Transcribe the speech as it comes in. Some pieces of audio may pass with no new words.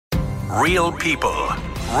Real people,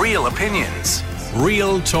 real opinions.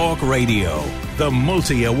 Real Talk Radio. The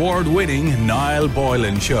multi-award winning Niall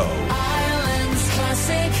Boylan Show. Ireland's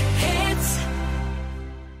classic hits.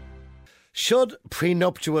 Should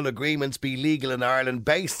prenuptial agreements be legal in Ireland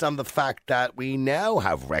based on the fact that we now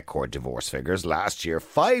have record divorce figures? Last year,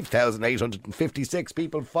 5,856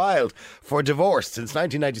 people filed for divorce. Since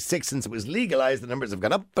 1996, since it was legalised, the numbers have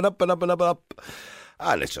gone up and up and up and up and up.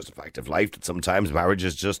 And it's just a fact of life that sometimes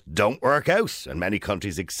marriages just don't work out. And many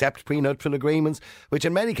countries accept prenuptial agreements, which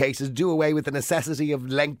in many cases do away with the necessity of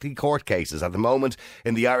lengthy court cases. At the moment,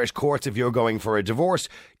 in the Irish courts, if you're going for a divorce,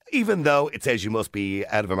 even though it says you must be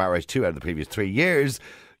out of a marriage 2 out of the previous 3 years,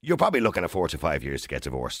 you're probably looking at 4 to 5 years to get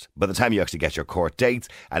divorced. By the time you actually get your court dates,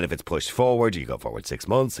 and if it's pushed forward, you go forward 6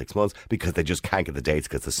 months, because they just can't get the dates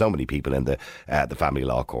because there's so many people in the family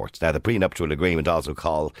law courts. Now, the prenuptial agreement, also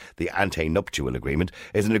called the antenuptial agreement,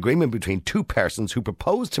 is an agreement between two persons who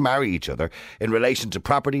propose to marry each other in relation to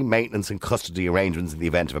property, maintenance and custody arrangements in the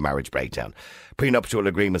event of a marriage breakdown. Prenuptial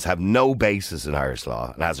agreements have no basis in Irish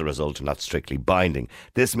law and as a result are not strictly binding.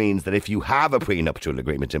 This means that if you have a prenuptial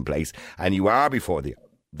agreement in place and you are before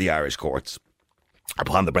the Irish courts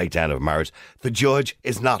upon the breakdown of a marriage, the judge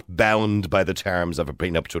is not bound by the terms of a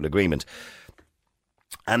prenuptial agreement.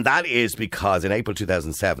 And that is because in April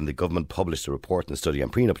 2007, the government published a report and study on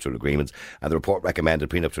prenuptial agreements, and the report recommended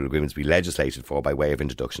prenuptial agreements be legislated for by way of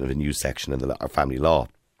introduction of a new section in our family law.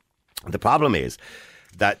 The problem is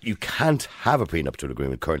that you can't have a prenuptial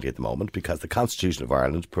agreement currently at the moment because the Constitution of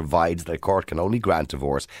Ireland provides that a court can only grant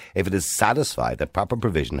divorce if it is satisfied that proper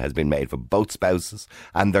provision has been made for both spouses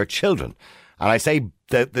and their children. And I say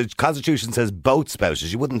that the Constitution says both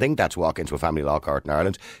spouses. You wouldn't think that to walk into a family law court in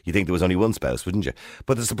Ireland. You'd think there was only one spouse, wouldn't you?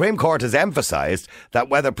 But the Supreme Court has emphasised that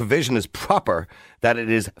whether provision is proper, that it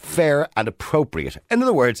is fair and appropriate. In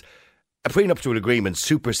other words, a prenuptial agreement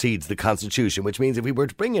supersedes the Constitution, which means if we were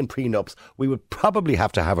to bring in prenups, we would probably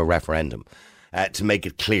have to have a referendum to make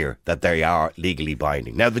it clear that they are legally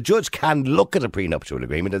binding. Now, the judge can look at a prenuptial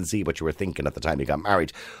agreement and see what you were thinking at the time you got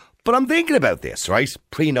married. But I'm thinking about this, right?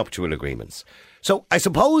 Prenuptial agreements. So I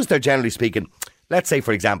suppose they're generally speaking, let's say,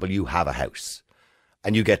 for example, you have a house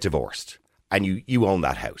and you get divorced and you own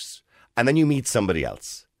that house. And then you meet somebody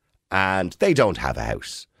else and they don't have a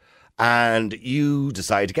house. And you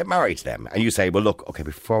decide to get married to them. And you say, well, look, okay,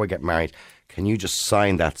 before we get married, can you just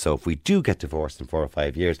sign that so if we do get divorced in 4 or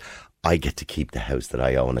 5 years, I get to keep the house that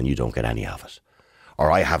I own and you don't get any of it. Or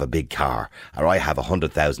I have a big car, or I have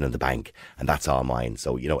 100,000 in the bank and that's all mine.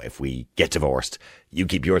 So, you know, if we get divorced, you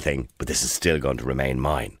keep your thing, but this is still going to remain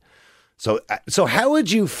mine. So how would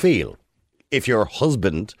you feel if your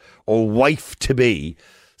husband or wife-to-be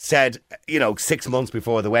said, 6 months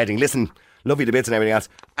before the wedding, listen, love you to bits and everything else,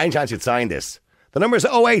 any chance you'd sign this? The number is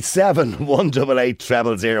 087 188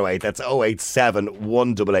 0008. That's 087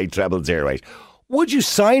 188 0008. Would you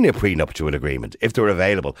sign a prenuptial agreement if they were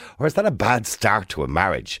available? Or is that a bad start to a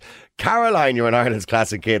marriage? Caroline, you're in Ireland's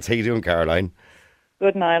Classic Hits. How you doing, Caroline?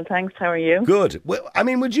 Good, Niall. Thanks. How are you? Good. Well,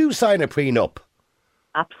 would you sign a prenup?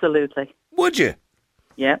 Absolutely. Would you?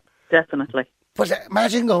 Yeah, definitely. But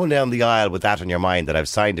imagine going down the aisle with that on your mind, that I've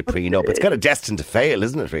signed a prenup. It's kind of destined to fail,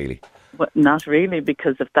 isn't it, really? But not really,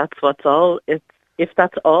 because if that's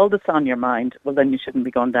all that's on your mind, well, then you shouldn't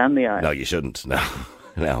be going down the aisle. No, you shouldn't.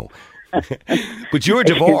 No. But you're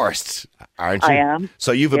divorced, aren't you? I am.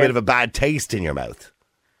 So you've a bit of a bad taste in your mouth.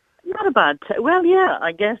 Not a bad well, yeah,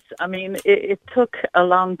 I guess. It took a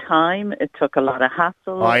long time. It took a lot of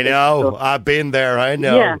hassle. I know. I've been there. I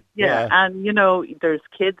know. Yeah. And, there's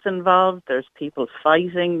kids involved. There's people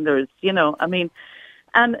fighting. There's,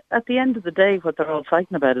 and at the end of the day, what they're all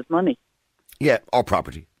fighting about is money. Yeah, or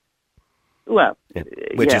property. Well,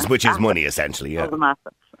 which is money, essentially. Yeah. All the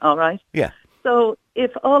assets. All right. Yeah. So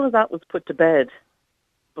if all of that was put to bed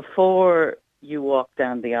before you walk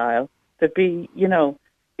down the aisle, there'd be,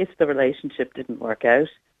 if the relationship didn't work out,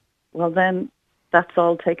 well, then that's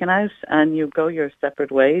all taken out and you go your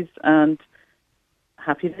separate ways and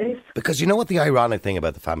happy days. Because you know what the ironic thing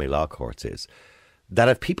about the family law courts is? That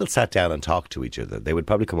if people sat down and talked to each other, they would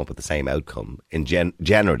probably come up with the same outcome,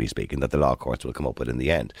 generally speaking, that the law courts will come up with in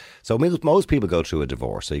the end. So most people go through a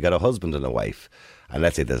divorce. So you got a husband and a wife, and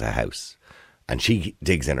let's say there's a house. And she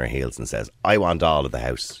digs in her heels and says, I want all of the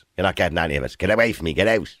house. You're not getting any of it. Get away from me. Get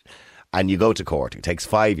out. And you go to court. It takes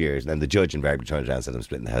 5 years. And then the judge invariably turns around and says, I'm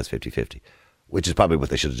splitting the house 50-50. Which is probably what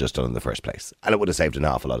they should have just done in the first place. And it would have saved an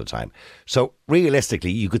awful lot of time. So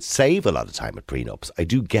realistically, you could save a lot of time with prenups. I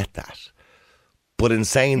do get that. But in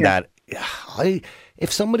saying that,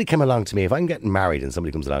 if somebody came along to me, if I'm getting married and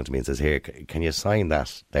somebody comes along to me and says, here, can you sign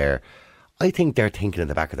that there? I think they're thinking in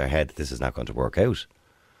the back of their head that this is not going to work out.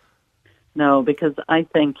 No, because I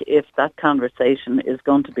think if that conversation is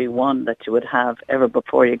going to be one that you would have ever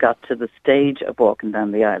before you got to the stage of walking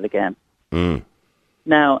down the aisle again.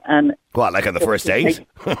 Now, and What, like on the first date?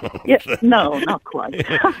 yeah, no, not quite.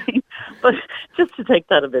 But just to take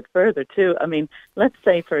that a bit further too, I mean, let's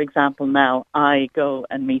say, for example, now I go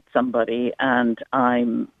and meet somebody and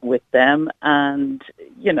I'm with them and,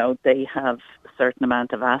 you know, they have a certain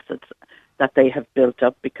amount of assets that they have built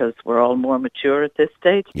up because we're all more mature at this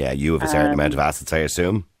stage. Yeah, you have a certain amount of assets, I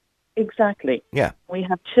assume. Exactly. Yeah. We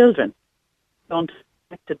have children, don't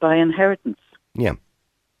affected by inheritance. Yeah.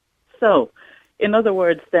 So, in other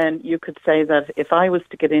words, then you could say that if I was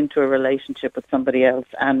to get into a relationship with somebody else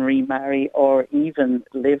and remarry or even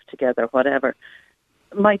live together, whatever,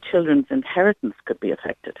 my children's inheritance could be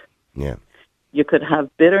affected. Yeah. You could have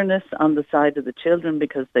bitterness on the side of the children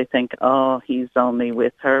because they think, oh, he's only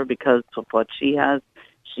with her because of what she has.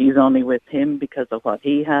 She's only with him because of what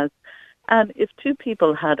he has. And if two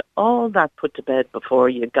people had all that put to bed before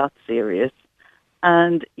you got serious,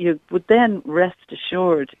 and you would then rest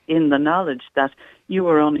assured in the knowledge that you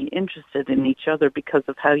are only interested in each other because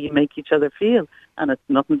of how you make each other feel, and it's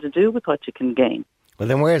nothing to do with what you can gain. Well,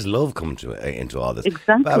 then where's love come into all this?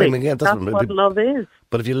 Exactly. I mean, again, that's what love is.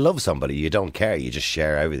 But if you love somebody, you don't care. You just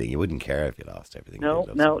share everything. You wouldn't care if you lost everything.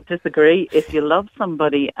 No, disagree. If you love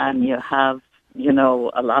somebody and you have, you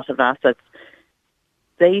know, a lot of assets,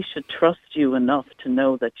 they should trust you enough to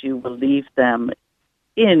know that you will leave them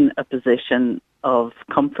in a position of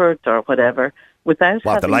comfort or whatever without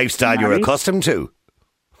what, the having lifestyle you're accustomed to?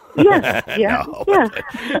 Yeah, yeah, No. yeah.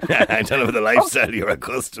 I don't know the lifestyle you're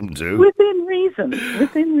accustomed to. Within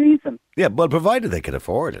reason. Yeah, well, provided they can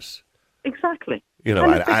afford it. Exactly. You know,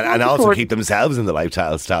 And if they and can't also afford- keep themselves in the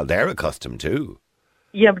lifestyle they're accustomed to.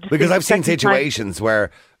 Yeah, but Because the I've seen second time- situations where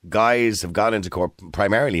guys have gone into court,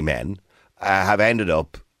 primarily men, have ended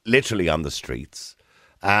up literally on the streets,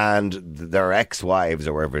 and their ex-wives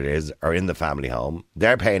or wherever it is are in the family home.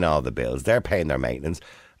 They're paying all the bills, they're paying their maintenance,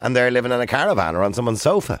 and they're living in a caravan or on someone's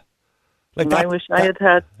sofa. Like I wish I had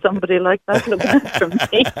had somebody like that looking after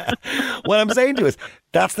me. What I'm saying to you is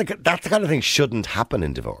that's the kind of thing shouldn't happen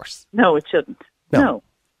in divorce. No, it shouldn't. No.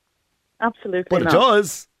 Absolutely But not. it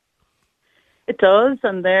does. It does,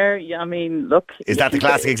 and there, I mean, look. Is that the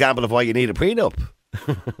classic example of why you need a prenup?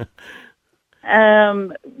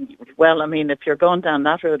 Well, I mean, if you're going down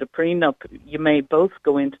that road of prenup, you may both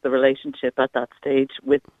go into the relationship at that stage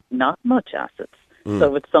with not much assets.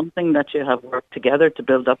 So if it's something that you have worked together to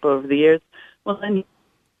build up over the years, well, then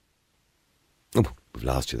Oh, we've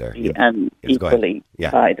lost you there. and Yes, go ahead. equally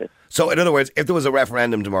Yeah. divided. So, in other words, if there was a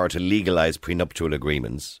referendum tomorrow to legalise prenuptial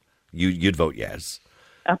agreements, you'd vote yes.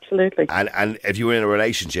 Absolutely. And if you were in a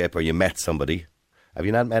relationship or you met somebody, have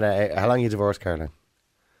you not met? How long are you divorced, Caroline?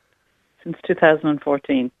 Since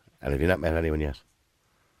 2014. And have you not met anyone yet?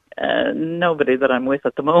 Nobody that I'm with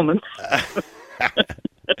at the moment.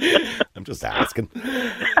 I'm just asking.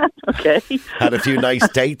 Okay. Had a few nice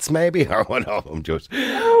dates, maybe, or what? No, I'm just.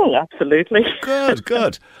 Oh, absolutely.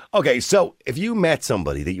 Good. Okay, so if you met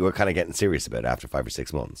somebody that you were kind of getting serious about after 5 or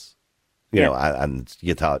 6 months, you know, and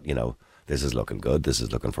you thought, you know, this is looking good, this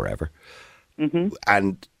is looking forever,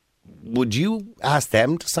 and would you ask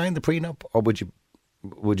them to sign the prenup, or would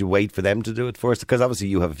you wait for them to do it first? Because obviously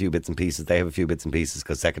you have a few bits and pieces, they have a few bits and pieces.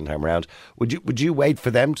 Because second time around, would you wait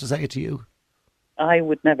for them to say it to you? I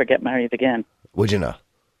would never get married again. Would you not?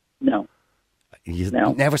 No. You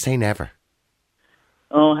No. never say never.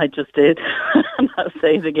 Oh, I just did. And I'll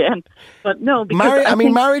say it again. But no, because I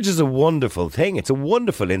think marriage is a wonderful thing. It's a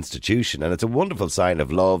wonderful institution, and it's a wonderful sign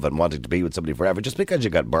of love and wanting to be with somebody forever. Just because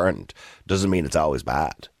you got burned doesn't mean it's always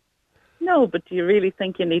bad. no, but do you really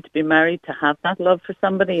think you need to be married to have that love for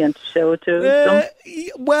somebody and to show it to them?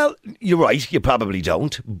 Well, you're right. You probably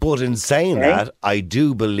don't. But in saying Okay. that, I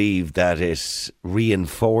do believe that it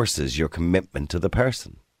reinforces your commitment to the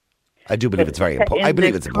person. I do believe it's very important. I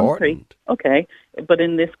believe it's important. Okay, but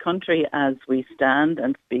in this country, as we stand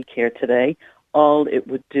and speak here today, all it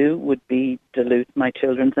would do would be dilute my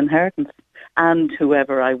children's inheritance, and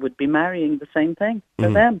whoever I would be marrying, the same thing for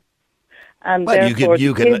them. And Well, therefore,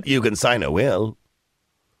 you can sign a will.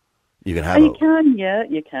 You can have you can, yeah,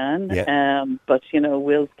 you can. Yeah. But you know,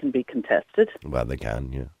 wills can be contested. Well, they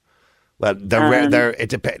can, yeah. Well, it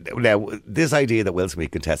depends. Now, this idea that wills can be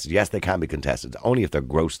contested, yes, they can be contested, only if they're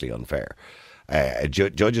grossly unfair.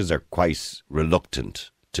 Judges are quite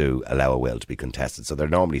reluctant to allow a will to be contested, so they're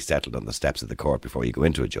normally settled on the steps of the court before you go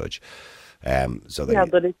into a judge.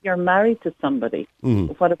 But if you're married to somebody,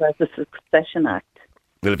 what about the Succession Act?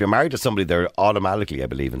 Well, if you're married to somebody, they're automatically, I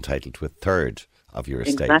believe, entitled to a third of your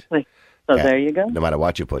estate. Exactly. So Yeah. there you go. No matter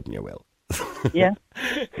what you put in your will. Yeah.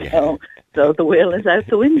 So the will is out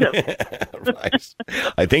the window. Right.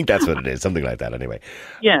 I think that's what it is. Something like that, anyway.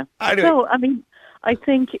 Yeah. Anyway. So, I mean, I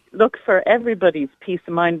think, look, for everybody's peace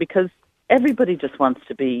of mind, because everybody just wants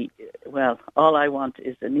to be, well, all I want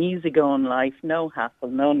is an easygoing life, no hassle,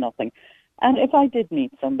 no nothing. And if I did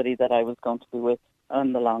meet somebody that I was going to be with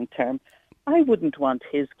on the long term, I wouldn't want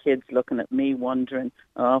his kids looking at me wondering,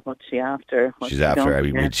 oh, what's she after? What's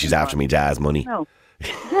She's after me dad's money. No.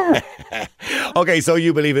 Okay, so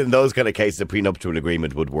you believe in those kind of cases a prenuptial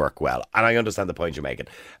agreement would work well, and I understand the point you're making.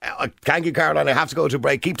 Thank you, Caroline. I have to go to a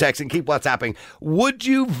break. Keep texting, keep WhatsApping. Would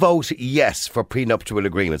you vote yes for prenuptial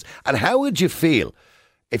agreements? And how would you feel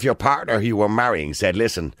if your partner who you were marrying said,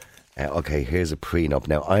 listen, okay, here's a prenup.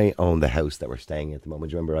 Now, I own the house that we're staying in at the moment.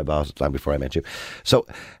 Do you remember I bought it long before I met you? So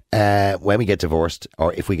when we get divorced,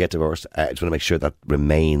 or if we get divorced, I just want to make sure that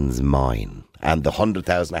remains mine. And the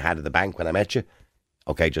 100,000 I had at the bank when I met you,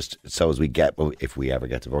 okay, just so as we get, if we ever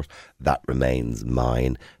get divorced, that remains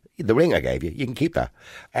mine. The ring I gave you, you can keep that.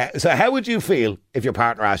 So how would you feel if your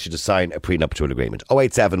partner asked you to sign a prenuptial agreement?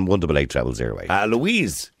 087 188 0008.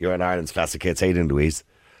 Louise, you're on Ireland's Classic Hits. How you doing, Louise?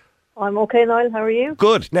 I'm okay, Niall. How are you?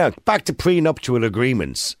 Good. Now, back to prenuptial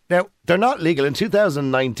agreements. Now, they're not legal. In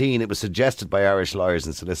 2019, it was suggested by Irish lawyers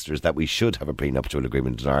and solicitors that we should have a prenuptial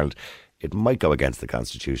agreement in Ireland. It might go against the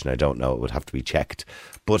Constitution. I don't know. It would have to be checked.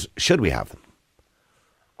 But should we have them?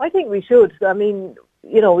 I think we should. I mean,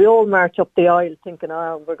 we all march up the aisle thinking,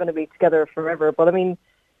 we're going to be together forever. But, I mean,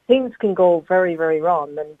 things can go very, very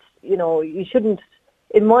wrong. And, you shouldn't,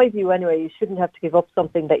 in my view anyway, you shouldn't have to give up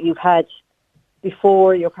something that you've had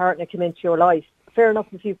before your partner came into your life. Fair enough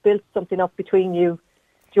if you've built something up between you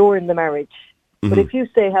during the marriage. Mm-hmm. But if you,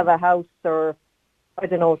 say, have a house or, I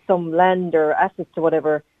don't know, some land or assets or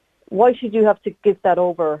whatever, why should you have to give that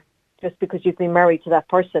over just because you've been married to that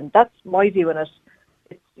person? That's my view on it.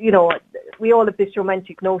 We all have this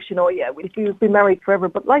romantic notion, we'll be married forever,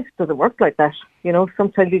 but life doesn't work like that.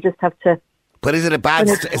 Sometimes you just have to. But is it a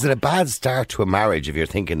bad start to a marriage if you're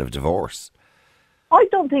thinking of divorce? I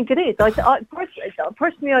don't think it is.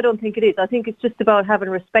 Personally, I don't think it is. I think it's just about having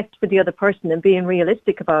respect for the other person and being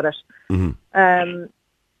realistic about it. Mm-hmm.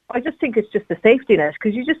 I just think it's just a safety net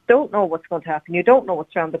because you just don't know what's going to happen. You don't know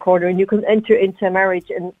what's around the corner, and you can enter into a marriage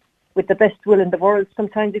and with the best will in the world,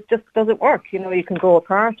 sometimes it just doesn't work. You can go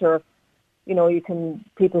apart or,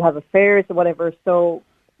 people have affairs or whatever. So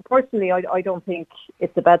personally, I don't think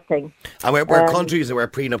it's a bad thing. And where countries where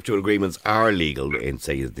prenuptial agreements are legal, in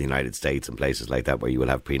say the United States and places like that, where you will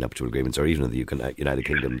have prenuptial agreements, or even in the United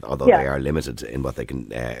Kingdom, although they are limited in what they can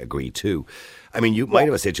agree to. I mean, you might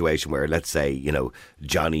have a situation where, let's say,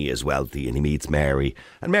 Johnny is wealthy and he meets Mary,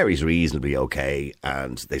 and Mary's reasonably okay,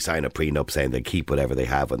 and they sign a prenup saying they keep whatever they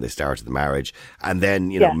have when they started the marriage, and then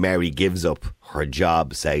Mary gives up her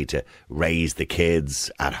job, say, to raise the kids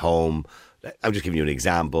at home. I'm just giving you an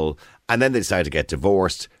example. And then they decide to get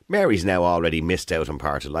divorced. Mary's now already missed out on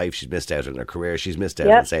part of life. She's missed out on her career. She's missed out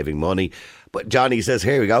on saving money. But Johnny says,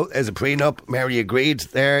 here we go, there's a prenup. Mary agreed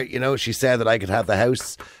there. She said that I could have the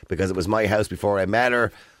house because it was my house before I met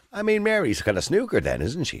her. I mean, Mary's kind of snookered then,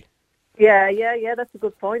 isn't she? Yeah, that's a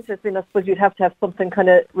good point. I suppose you'd have to have something kind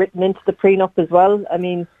of written into the prenup as well. I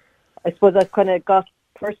mean, I suppose I've kind of got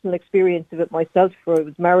personal experience of it myself, where I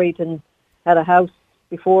was married and had a house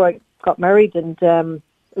before I got married, and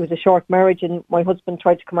it was a short marriage, and my husband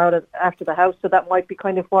tried to come out after the house, so that might be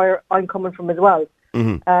kind of where I'm coming from as well.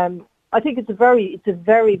 Mm-hmm. I think it's a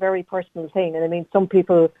very, very personal thing, and I mean, some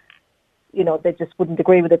people, they just wouldn't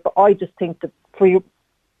agree with it, but I just think that for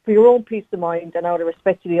your own peace of mind and out of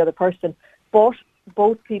respect to the other person, but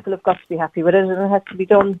both people have got to be happy with it, and it has to be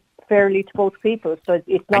done fairly to both people. So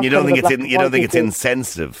it's not. And you don't think it's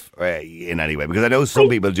insensitive in any way? Because I know some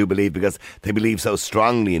people do believe, because they believe so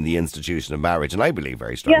strongly in the institution of marriage, and I believe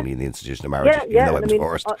very strongly in the institution of marriage, even though I'm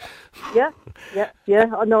divorced. I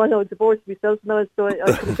know divorced myself now, so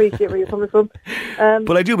I can appreciate where you're coming from.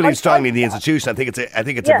 But I do believe strongly in the institution. I think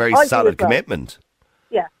it's a very solid commitment.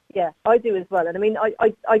 Yeah, I do as well. And I mean,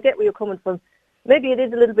 I get where you're coming from. Maybe it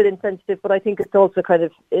is a little bit insensitive, but I think it's also kind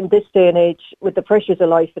of, in this day and age, with the pressures of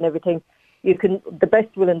life and everything, the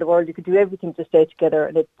best will in the world, you could do everything to stay together,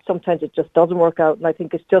 and sometimes it just doesn't work out. And I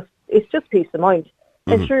think it's just peace of mind.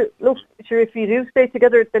 Mm-hmm. And if you do stay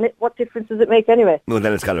together, then what difference does it make anyway? Well,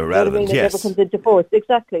 then it's kind of irrelevant. It never comes into force.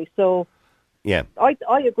 Exactly. So, yeah, I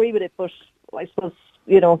agree with it, but I suppose,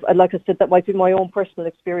 like I said, that might be my own personal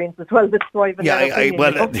experience as well. That's driving.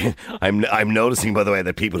 Yeah, I'm noticing, by the way,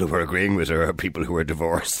 that people who are agreeing with her are people who are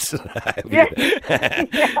divorced. Yeah.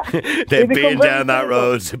 They've been down that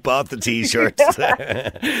road, bought the T-shirts.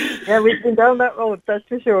 Yeah, we've been down that road, that's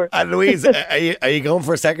for sure. And Louise, are you going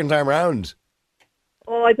for a second time round?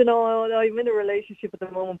 Oh, I don't know. I'm in a relationship at the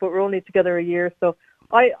moment, but we're only together a year, so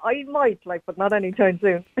I might, like, but not anytime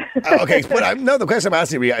soon. Okay, but no, the question I'm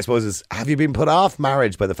asking you, I suppose, is have you been put off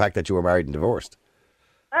marriage by the fact that you were married and divorced?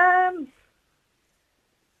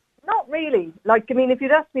 Not really. Like, I mean, if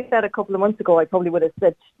you'd asked me that a couple of months ago, I probably would have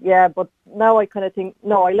said, yeah, but now I kind of think,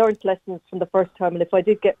 no, I learned lessons from the first time, and if I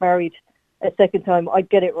did get married a second time, I'd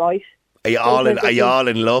get it right. Are you all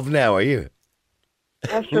in love now, are you?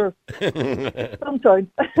 Sure. Sometimes.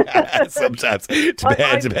 Sometimes.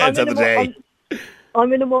 Depends on the day.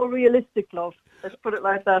 I'm in a more realistic love. Let's put it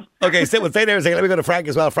like that. Okay, stay there a second. Let me go to Frank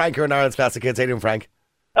as well. Frank, you're an Ireland's classic kid. Say to him, Frank.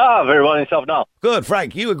 Very well yourself now. Good,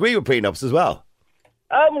 Frank. You agree with prenups as well?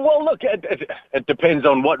 Well, look, it depends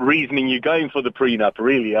on what reasoning you're going for the prenup,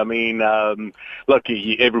 really. I mean, look,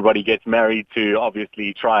 everybody gets married to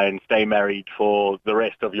obviously try and stay married for the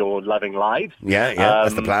rest of your loving lives. Yeah,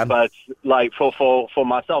 that's the plan. But like for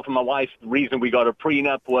myself and my wife, the reason we got a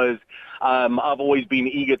prenup was I've always been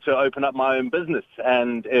eager to open up my own business.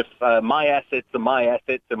 And if my assets are my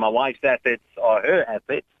assets and my wife's assets are her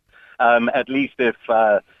assets, at least if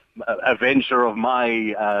a venture of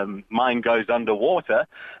mine goes underwater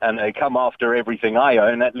and they come after everything I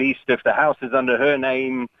own, at least if the house is under her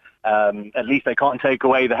name, at least they can't take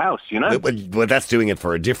away the house, you know? Well, that's doing it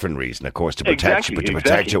for a different reason, of course, to protect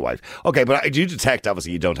your wife. Okay, but I do detect,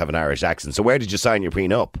 obviously, you don't have an Irish accent. So where did you sign your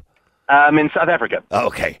prenup? In South Africa.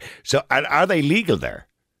 Okay. So are they legal there?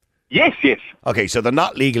 Yes. Okay, so they're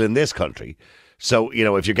not legal in this country. So, you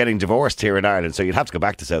know, if you're getting divorced here in Ireland, so you'd have to go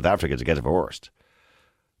back to South Africa to get divorced.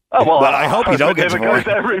 Oh, well, I hope you don't get divorced.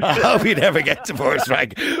 I hope you never get divorced,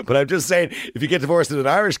 Frank. But I'm just saying, if you get divorced in an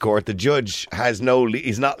Irish court, the judge has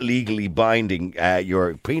he's not legally binding.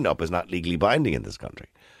 Your prenup is not legally binding in this country.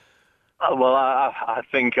 Well, I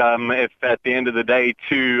think if at the end of the day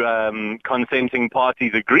two consenting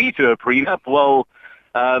parties agree to a prenup, well,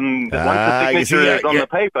 once the signature is on the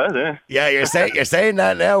paper, yeah, you're saying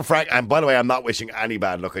that now, Frank. And by the way, I'm not wishing any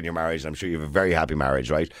bad luck on your marriage. I'm sure you have a very happy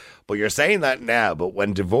marriage, right? But you're saying that now. But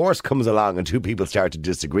when divorce comes along and two people start to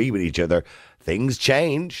disagree with each other, things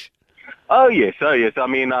change. Oh yes. I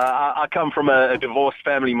mean, I come from a divorced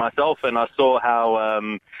family myself, and I saw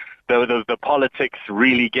how the politics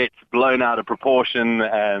really gets blown out of proportion,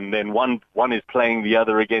 and then one is playing the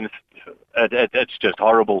other against. It's just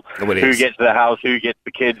horrible. Who gets the house? Who gets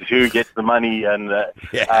the kids? Who gets the money? And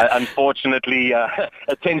unfortunately,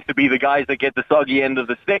 it tends to be the guys that get the soggy end of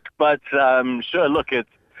the stick. But sure, look, it's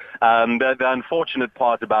the unfortunate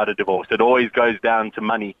part about a divorce. It always goes down to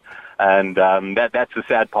money, and that's the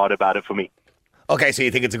sad part about it for me. Okay, so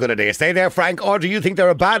you think it's a good idea? Stay there, Frank, or do you think they're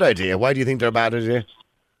a bad idea? Why do you think they're a bad idea?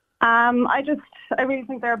 I really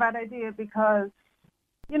think they're a bad idea because,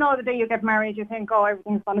 you know, the day you get married, you think, oh,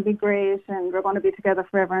 everything's going to be great and we're going to be together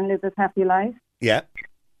forever and live this happy life. Yeah.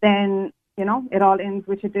 Then, you know, it all ends,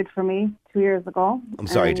 which it did for me 2 years ago. I'm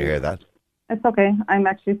sorry to hear that. It's okay. I'm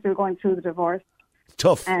actually still going through the divorce. It's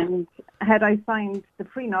tough. And had I signed the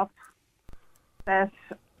prenup, that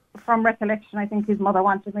from recollection, I think his mother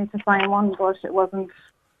wanted me to sign one, but it wasn't,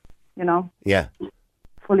 you know,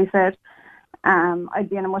 fully said. I'd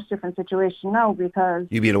be in a much different situation now because...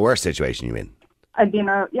 You'd be in a worse situation, you mean? I'd be in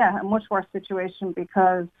a much worse situation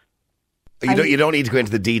because... You don't need to go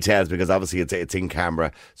into the details because obviously it's in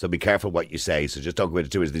camera, so be careful what you say. So just don't go into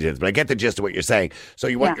too much details. But I get the gist of what you're saying.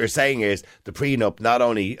 So what you're saying is the prenup not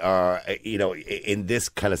only are, in this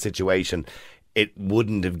kind of situation, it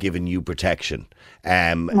wouldn't have given you protection.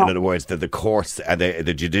 In other words, the courts,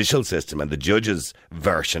 the judicial system and the judge's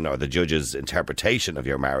version or the judge's interpretation of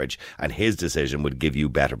your marriage and his decision would give you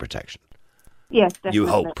better protection. Yes,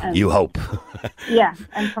 definitely. You hope. Yeah,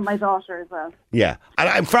 and for my daughter as well. Yeah.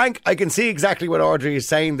 And Frank, I can see exactly what Audrey is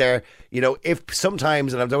saying there. You know, if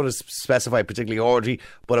sometimes, and I don't want to specify particularly Audrey,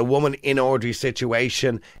 but a woman in Audrey's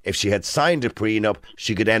situation, if she had signed a prenup,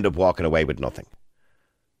 she could end up walking away with nothing.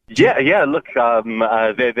 Yeah. Look,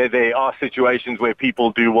 there are situations where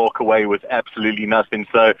people do walk away with absolutely nothing.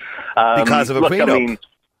 So because of a prenup.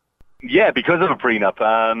 Yeah, because of a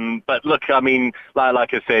prenup. But look, I mean,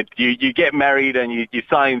 like I said, you get married and you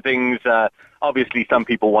sign things. Obviously, some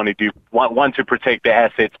people want to protect their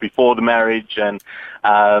assets before the marriage, and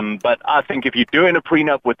but I think if you're doing a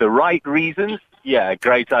prenup with the right reasons, yeah,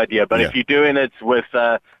 great idea. But if you're doing it with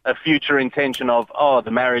a future intention of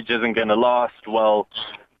the marriage isn't going to last, well,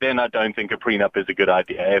 then I don't think a prenup is a good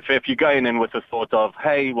idea. If you're going in with the thought of,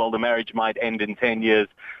 hey, well, the marriage might end in 10 years,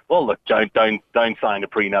 well, look, don't sign a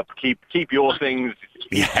prenup. Keep your things.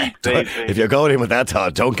 Yeah, if you're going in with that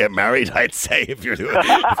thought, don't get married, I'd say, if you're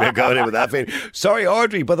going in with that feeling. Sorry,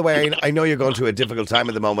 Audrey, by the way, I know you're going through a difficult time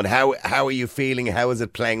at the moment. How are you feeling? How is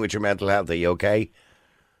it playing with your mental health? Are you okay?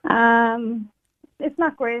 It's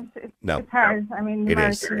not great. It's hard. I mean, the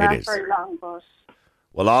marriage can last very long, but...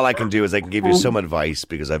 Well, all I can do is I can give you some advice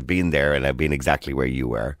because I've been there and I've been exactly where you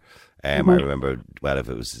were. I remember, well,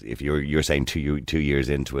 if you're saying 2 years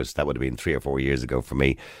into it, that would have been 3 or 4 years ago for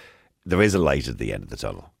me. There is a light at the end of the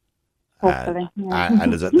tunnel. Hopefully,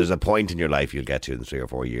 and there's a point in your life you'll get to in 3 or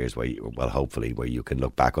 4 years where hopefully where you can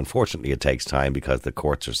look back. Unfortunately, it takes time because the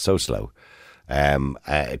courts are so slow.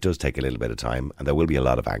 It does take a little bit of time, and there will be a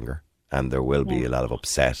lot of anger, and there will be a lot of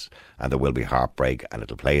upset, and there will be heartbreak, and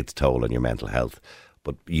it'll play its toll on your mental health.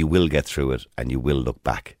 But you will get through it, and you will look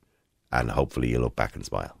back, and hopefully you'll look back and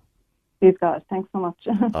smile. Please God, thanks so much.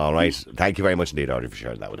 All right. Thank you very much indeed, Audrey, for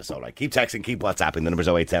sharing that with us. All right. Keep texting, keep WhatsApping. The number's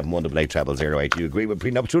 087 188 0008. You agree with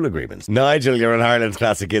prenuptial agreements? Nigel, you're on Ireland's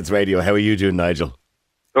Classic Kids Radio. How are you doing, Nigel?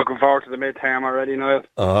 Looking forward to the midterm already, Niall.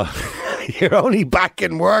 You're only back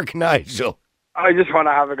in work, Nigel. I just want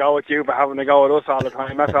to have a go at you for having a go at us all the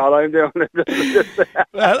time. That's all I'm doing.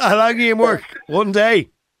 How long are you in work? 1 day?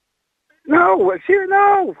 No, it's here,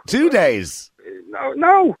 no. 2 days?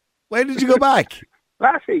 No. When did you go back?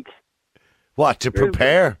 Last week. What, to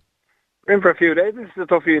prepare? In for a few days. This is the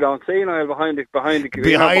stuff you don't see, Niall, behind the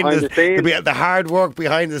scenes. The hard work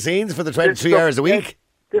behind the scenes for the 23 hours a week?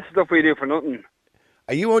 This stuff we do for nothing.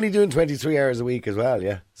 Are you only doing 23 hours a week as well,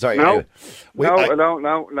 yeah? Sorry. No. I don't.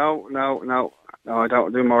 No, I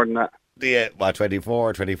don't do more than that.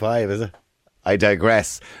 24, 25, is it? I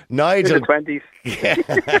digress. Nigel. In the 20s.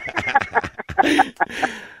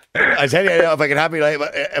 I tell you, if I can have me,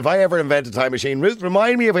 if I ever invent a time machine, Ruth,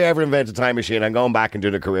 remind me if I ever invent a time machine, I'm going back and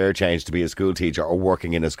doing a career change to be a school teacher or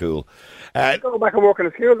working in a school. Go back and work in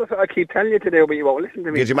a school. That's what I keep telling you to do, but you won't listen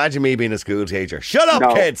to me. Could you imagine me being a school teacher? Shut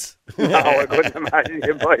up, kids! No, I couldn't imagine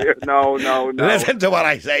you. No. Listen to what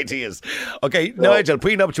I say to you. Okay, no. Nigel,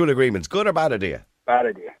 prenuptial agreements, good or bad idea? Bad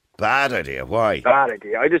idea. Bad idea. Why? Bad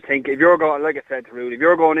idea. I just think if you're going, like I said to Ruth, if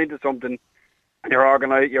you're going into something and you're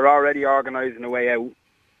already organising a way out.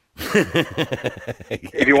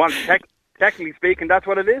 If you want, technically speaking, that's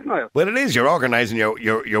what it is, Niall. Well, it is. You're organising your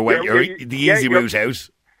way, the easy route out.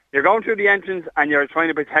 You're going through the entrance and you're trying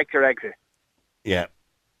to protect your exit. Yeah.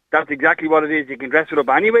 That's exactly what it is. You can dress it up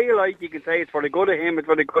any way you like. You can say it's for the good of him, it's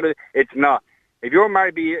for the good of... It's not. If you're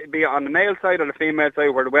married, be it on the male side or the female side,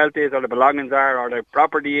 where the wealth is or the belongings are or the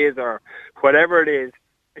property is or whatever it is,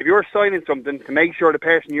 if you're signing something to make sure the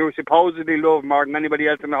person you supposedly love more than anybody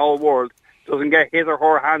else in the whole world doesn't get his or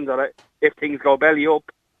her hands on it, if things go belly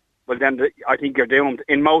up, well then I think you're doomed.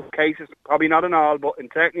 In most cases, probably not in all, but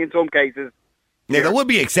certainly in some cases. Yeah, there would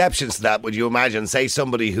be exceptions to that, would you imagine? Say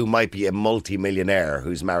somebody who might be a multi-millionaire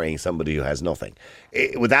who's marrying somebody who has nothing.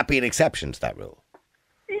 Would that be an exception to that rule?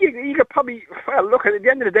 You could probably, well, look, at the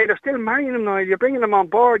end of the day, they're still marrying them now. You're bringing them on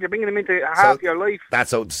board. You're bringing them into half your life.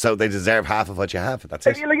 So they deserve half of what you have. That's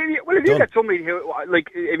it. If you get somebody who,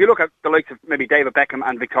 if you look at the likes of maybe David Beckham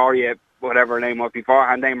and Victoria, whatever her name was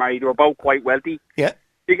beforehand, they married. They were both quite wealthy. Yeah.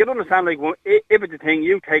 You can understand, if it's a thing,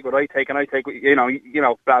 you take what I take, and I take,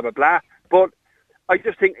 blah blah blah. But I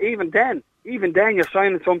just think even then, you're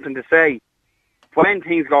signing something to say, when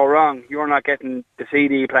things go wrong, you're not getting the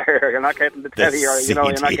CD player, you're not getting the telly, or you're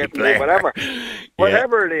not getting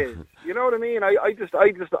whatever it is. You know what I mean? I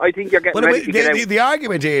think you're getting ready to get out. The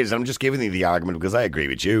argument is, I'm just giving you the argument because I agree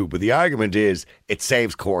with you, but the argument is it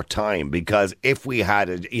saves court time, because if we had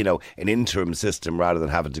an interim system rather than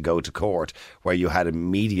having to go to court, where you had a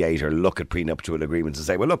mediator look at prenuptial agreements and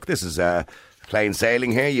say, well, look, this is plain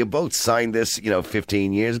sailing here. You both signed this,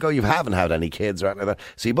 15 years ago. You haven't had any kids or anything like that.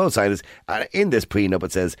 So you both signed this. And in this prenup,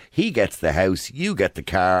 it says he gets the house, you get the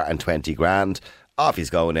car and 20 grand. Off he's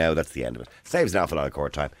going now. That's the end of it. Saves an awful lot of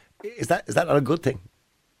court time. Is that not a good thing?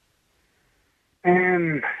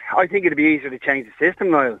 I think it'd be easier to change the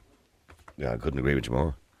system, Niall. Yeah, I couldn't agree with you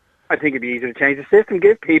more. I think it'd be easier to change the system.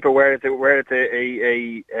 Give people where it's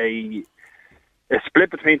a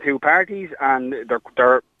split between two parties, and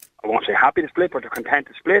they're I won't say happy to split, but they're content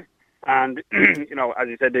to split. And, as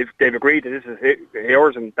you said, they've agreed that this is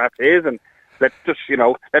yours and that's his, and let's just,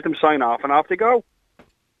 let them sign off and off they go.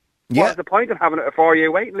 Yeah. What's the point of having a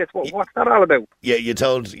 4-year waiting list? What's that all about? Yeah, you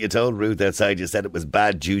told Ruth outside, you said it was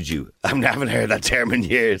bad juju. I haven't heard that term in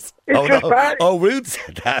years. It's bad. Oh, Ruth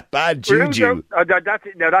said that, bad juju. That's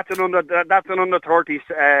an under 30s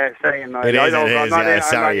saying. It is.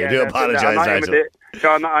 Sorry, I do apologise, Nigel.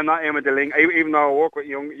 I'm not in with the link, even though I work with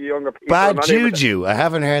younger people. Bad juju. I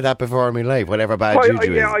haven't heard that before in my life. Whatever bad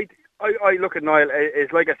juju is. I look at Niall.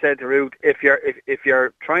 It's like I said to Ruth. If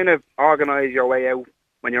you're trying to organise your way out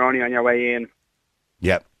when you're only on your way in,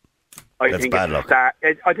 yep, that's bad luck. I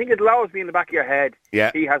think it'll always be in the back of your head.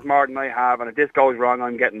 Yeah, he has more than I have, and if this goes wrong,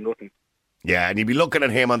 I'm getting nothing. Yeah, and you'd be looking at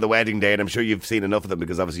him on the wedding day, and I'm sure you've seen enough of them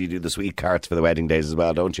because obviously you do the sweet carts for the wedding days as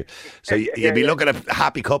well, don't you? So you'd be looking at a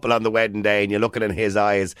happy couple on the wedding day, and you're looking in his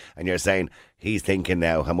eyes, and you're saying, he's thinking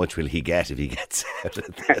now, how much will he get if he gets out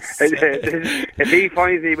of this? If he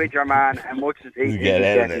finds me with your man, how much does he get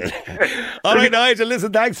out of it? All right, Nigel,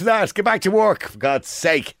 listen, thanks for that. Get back to work, for God's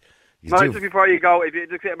sake. Just before you go, if you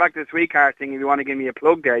just get back to the sweet cart thing, if you want to give me a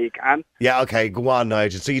plug there, you can. Yeah, okay, go on,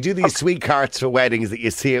 Nigel. So you do these sweet carts for weddings that you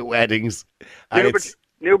see at weddings.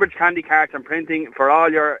 Newbridge candy carts and printing for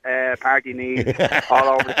all your party needs all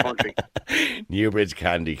over the country. Newbridge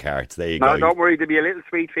candy carts, there you go. No, don't worry, there'll be a little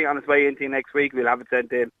sweet treat on its way into you next week. We'll have it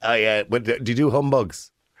sent in. Oh, yeah. But do you do humbugs?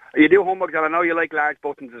 You do humbugs, and I know you like large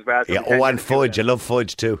buttons as well. So yeah, and fudge. I love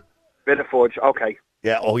fudge too. Bit of fudge, okay.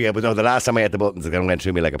 Yeah, but no, the last time I had the buttons, it went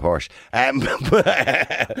through me like a Porsche.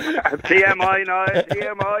 TMI, Nigel,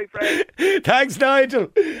 TMI, friend. Thanks, Nigel.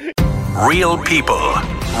 Real people,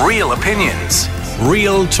 real opinions.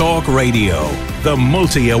 Real Talk Radio. The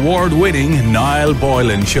multi-award winning Niall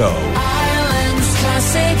Boylan Show. Ireland's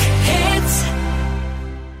classic